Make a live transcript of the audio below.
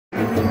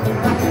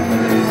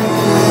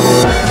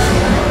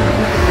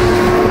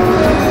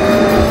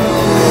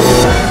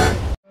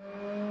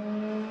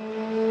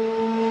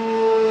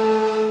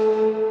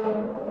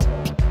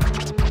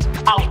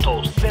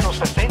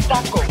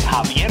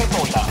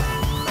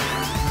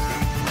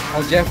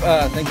Well, Jeff,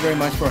 thank you very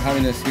much for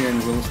having us here in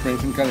Willow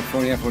Springs, in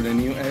California, for the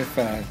new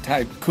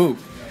F-Type Coupe.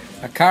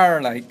 A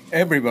car like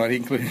everybody,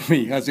 including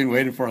me, has been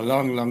waiting for a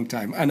long, long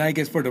time. And I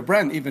guess for the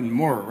brand, even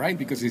more, right?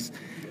 Because it's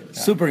a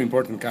super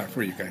important car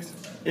for you guys.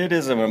 It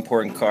is an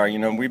important car. You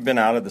know, we've been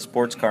out of the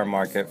sports car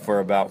market for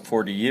about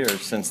 40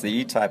 years since the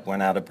E-Type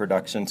went out of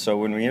production. So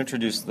when we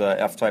introduced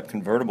the F-Type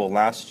convertible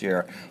last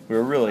year, we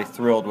were really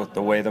thrilled with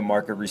the way the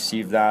market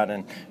received that,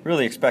 and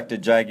really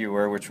expected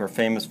Jaguar, which were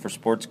famous for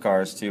sports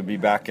cars, to be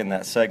back in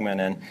that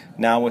segment. And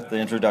now with the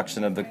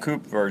introduction of the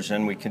coupe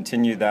version, we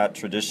continue that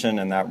tradition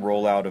and that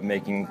rollout of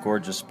making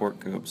gorgeous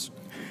sport coupes.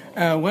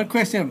 One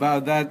question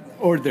about that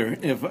order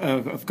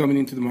of coming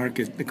into the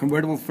market, the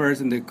convertible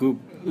first and the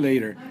coupe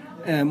later.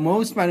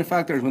 Most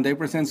manufacturers, when they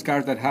present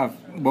cars that have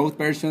both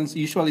versions,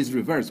 usually it's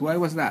reversed. Why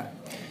was that?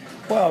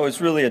 Well, it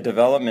was really a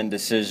development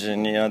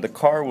decision. You know, the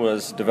car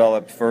was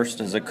developed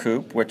first as a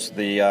coupe, which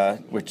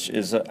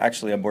is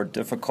actually a more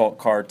difficult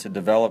car to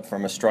develop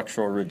from a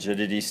structural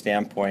rigidity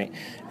standpoint.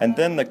 And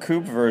then the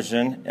coupe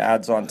version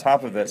adds on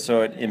top of it,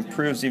 so it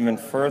improves even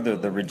further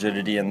the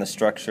rigidity and the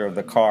structure of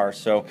the car.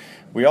 So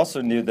we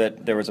also knew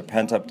that there was a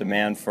pent-up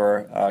demand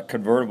for a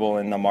convertible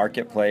in the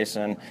marketplace,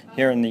 and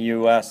here in the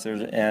U.S.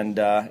 and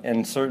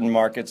in certain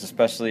markets,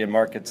 especially in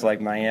markets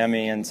like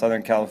Miami and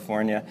Southern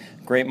California,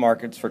 great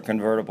markets for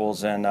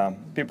convertibles, and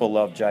people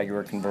love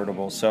Jaguar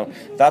convertibles. So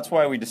that's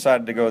why we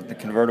decided to go with the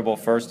convertible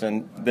first,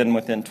 and then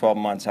within 12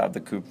 months have the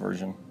coupe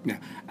version. Yeah,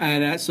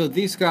 and so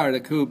this car,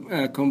 the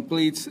coupe,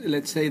 completes,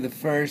 let's say, the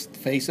first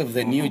phase of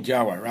the new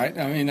Jaguar, right?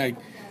 I mean, like,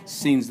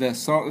 since the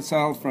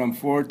sale from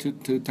Ford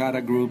to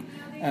Tata Group,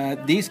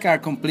 this car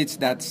completes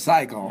that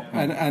cycle,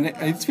 and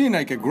it's been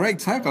like a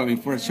great cycle. I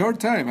mean, for a short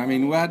time. I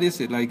mean, what is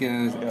it, like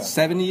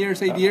 7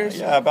 years, 8 years?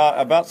 Yeah,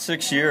 about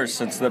 6 years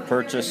since the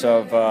purchase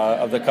of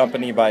the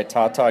company by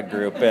Tata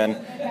Group,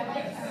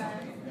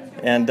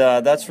 and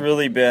that's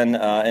really been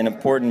an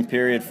important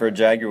period for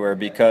Jaguar,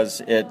 because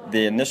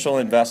the initial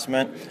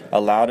investment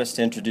allowed us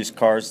to introduce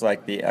cars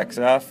like the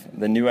XF,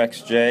 the new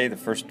XJ, the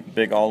first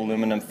big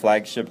all-aluminum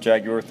flagship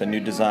Jaguar with a new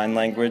design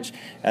language,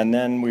 and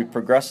then we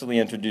progressively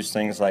introduced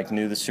things like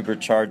the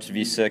supercharged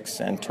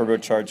V6 and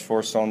turbocharged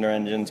four-cylinder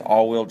engines,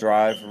 all-wheel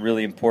drive,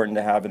 really important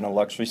to have in the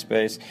luxury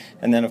space,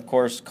 and then of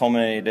course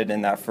culminated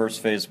in that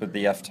first phase with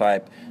the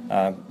F-Type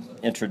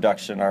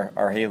introduction,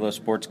 our Halo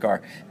sports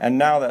car. And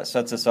now that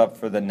sets us up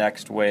for the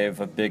next wave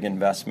of big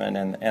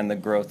investment and the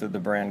growth of the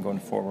brand going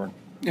forward.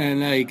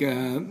 And like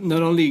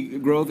not only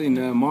growth in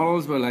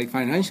models, but like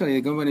financially,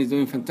 the company is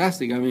doing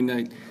fantastic. I mean,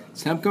 like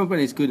some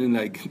companies couldn't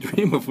like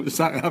dream of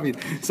having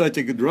such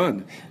a good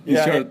run in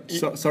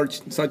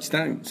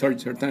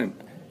short time.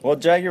 Well,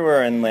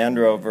 Jaguar and Land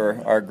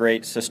Rover are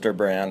great sister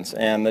brands,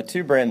 and the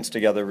two brands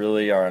together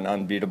really are an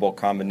unbeatable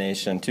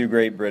combination. Two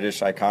great British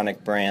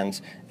iconic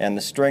brands, and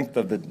the strength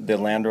of the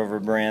Land Rover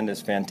brand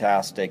is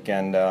fantastic,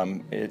 and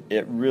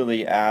it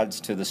really adds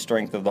to the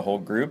strength of the whole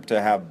group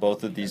to have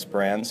both of these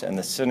brands, and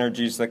the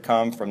synergies that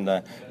come from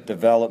the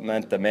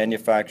development, the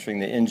manufacturing,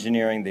 the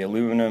engineering, the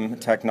aluminum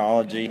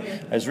technology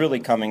is really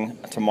coming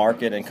to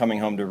market and coming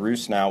home to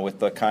roost now with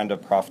the kind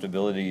of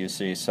profitability you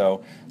see.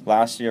 So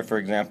last year, for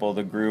example,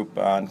 the group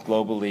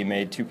globally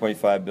made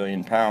 2.5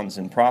 billion pounds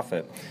in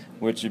profit,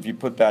 which, if you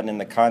put that in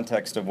the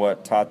context of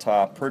what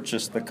Tata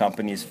purchased the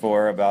companies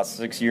for about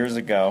 6 years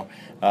ago,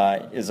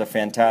 is a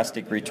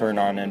fantastic return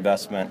on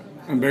investment.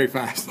 And very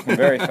fast.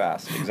 Very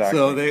fast, exactly.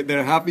 So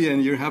they're happy,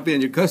 and you're happy,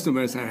 and your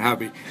customers are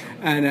happy.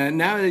 And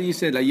now that you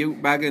said, like, you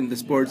back in the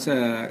sports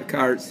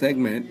car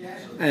segment,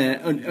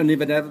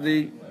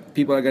 inevitably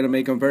people are going to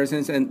make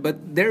comparisons,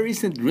 but there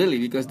isn't really,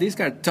 because this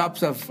car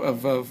tops of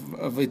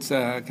its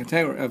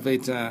category, of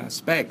its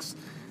specs.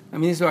 I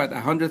mean, it's what,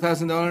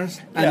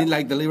 $100,000, and it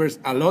like delivers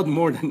a lot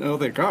more than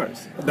other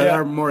cars that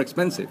are more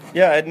expensive.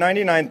 Yeah, at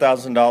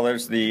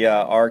 $99,000, the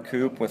R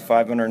Coupe with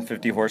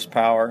 550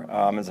 horsepower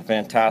is a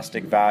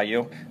fantastic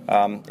value.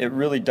 It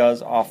really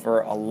does offer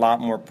a lot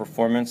more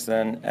performance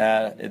than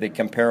the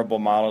comparable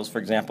models. For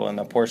example, in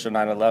the Porsche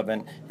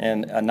 911,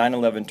 and a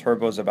 911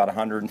 Turbo is about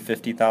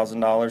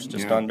 $150,000,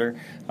 just under.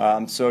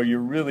 So you're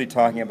really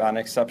talking about an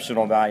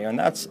exceptional value, and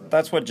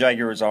that's what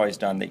Jaguar has always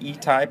done. The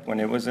E-Type, when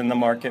it was in the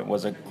market,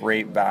 was a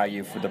great value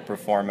for the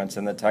performance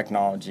and the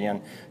technology,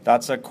 and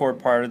that's a core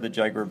part of the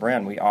Jaguar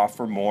brand. We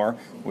offer more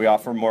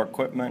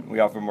equipment, we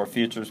offer more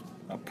features,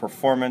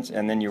 performance,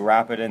 and then you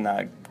wrap it in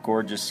that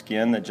gorgeous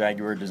skin, the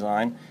Jaguar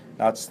design.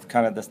 That's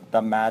kind of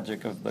the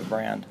magic of the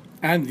brand.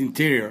 And the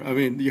interior. I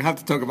mean, you have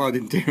to talk about the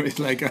interior. It's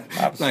like a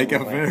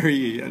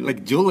very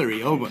like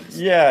jewelry almost.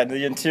 Yeah,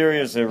 the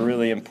interior is a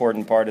really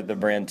important part of the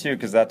brand too,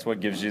 because that's what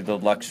gives you the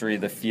luxury,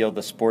 the feel, the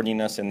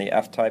sportiness. In the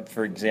F-Type,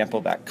 for example,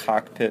 that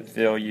cockpit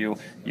feel you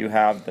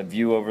have, the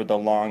view over the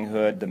long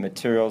hood, the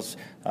materials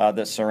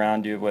that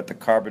surround you with the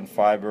carbon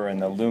fiber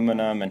and the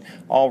aluminum, and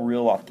all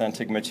real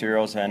authentic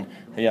materials. And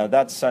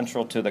that's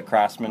central to the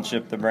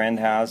craftsmanship the brand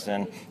has,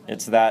 and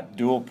it's that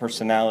dual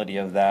personality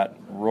of that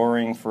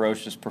roaring,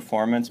 ferocious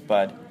performance,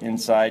 but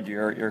inside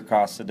you're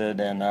cosseted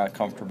and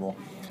comfortable.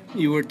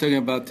 You were talking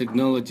about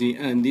technology,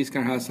 and this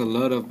car has a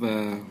lot of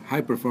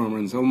high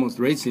performance, almost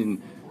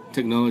racing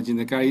technology in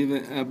the car,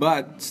 even,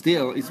 but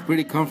still, it's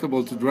pretty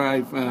comfortable to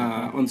drive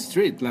on the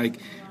street. Like,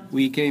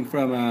 we came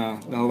from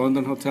the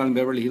London hotel in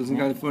Beverly Hills in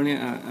California,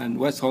 and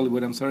West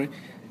Hollywood, I'm sorry,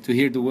 to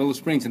here to Willow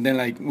Springs, and then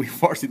like we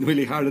forced it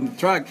really hard on the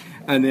track,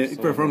 and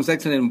it performs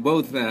excellent in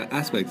both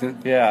aspects. Huh?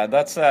 Yeah,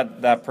 that's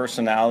that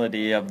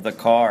personality of the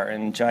car,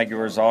 and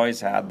Jaguar's always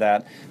had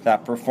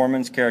that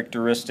performance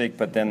characteristic,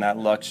 but then that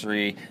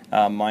luxury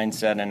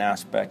mindset and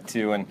aspect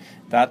too, and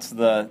that's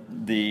the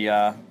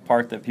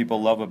part that people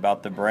love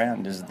about the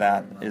brand is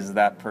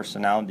that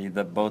personality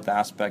that both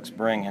aspects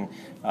bring. And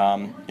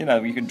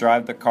you can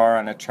drive the car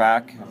on a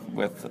track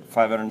with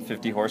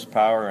 550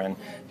 horsepower and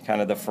kind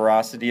of the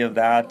ferocity of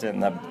that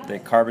and the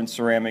carbon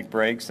ceramic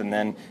brakes, and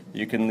then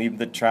you can leave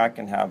the track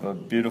and have a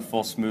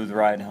beautiful smooth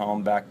ride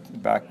home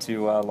back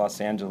to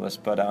Los Angeles.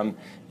 But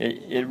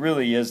it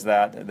really is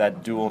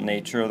that dual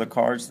nature of the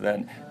cars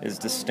that is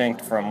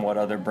distinct from what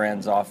other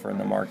brands offer in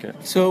the market.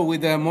 So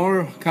with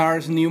more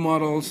cars, new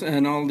models,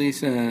 and all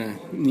this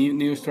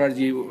new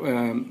strategy,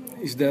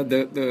 is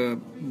the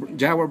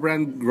Jaguar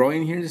brand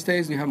growing here in the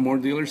States? Do you have more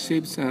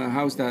dealerships?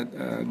 How's that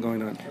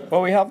going on?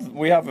 Well,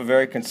 we have a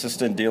very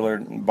consistent dealer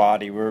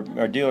body.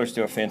 Our dealers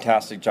do a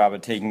fantastic job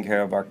of taking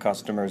care of our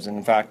customers. And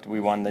in fact, we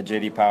won the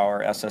J.D.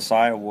 Power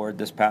SSI Award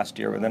this past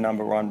year. We're the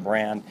 #1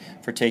 brand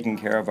for taking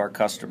care of our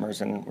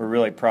customers, and we're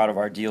really proud of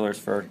our dealers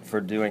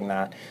for doing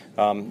that.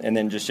 And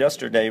then just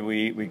yesterday,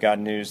 we got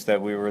news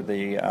that we were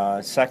the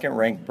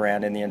second-ranked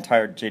brand in the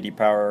entire J.D.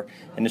 Power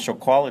initial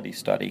quality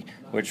study,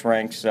 which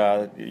ranks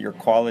your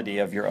quality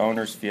of your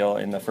owner's feel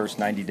in the first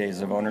 90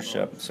 days of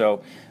ownership.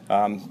 So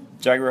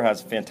Jaguar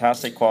has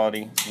fantastic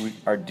quality.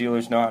 Our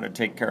dealers know how to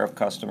take care of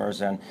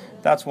customers, and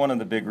that's one of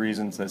the big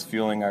reasons that's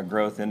fueling our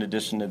growth in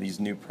addition to these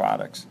new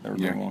products that we're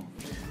bringing.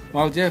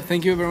 Well, Jeff,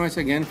 thank you very much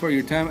again for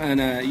your time.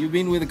 And you've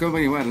been with the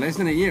company, less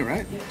than a year,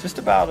 right? Just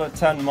about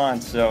 10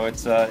 months. So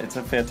it's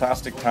a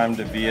fantastic time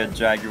to be at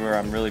Jaguar.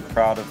 I'm really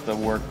proud of the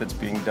work that's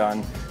being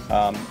done,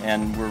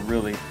 and we're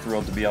really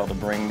thrilled to be able to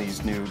bring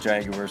these new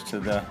Jaguars to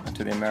the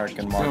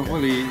American market. So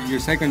hopefully your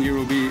second year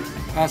will be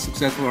as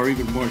successful or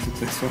even more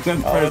successful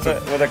than first.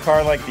 With a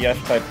car like the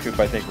S-Type Coupe,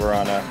 I think we're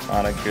on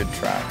a good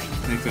track.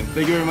 Excellent.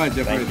 Thank you very much,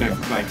 Jeff, for your time.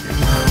 Bye.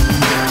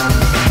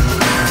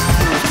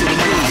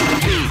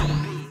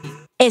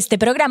 Este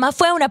programa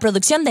fue una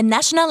producción de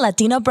National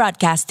Latino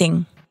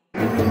Broadcasting.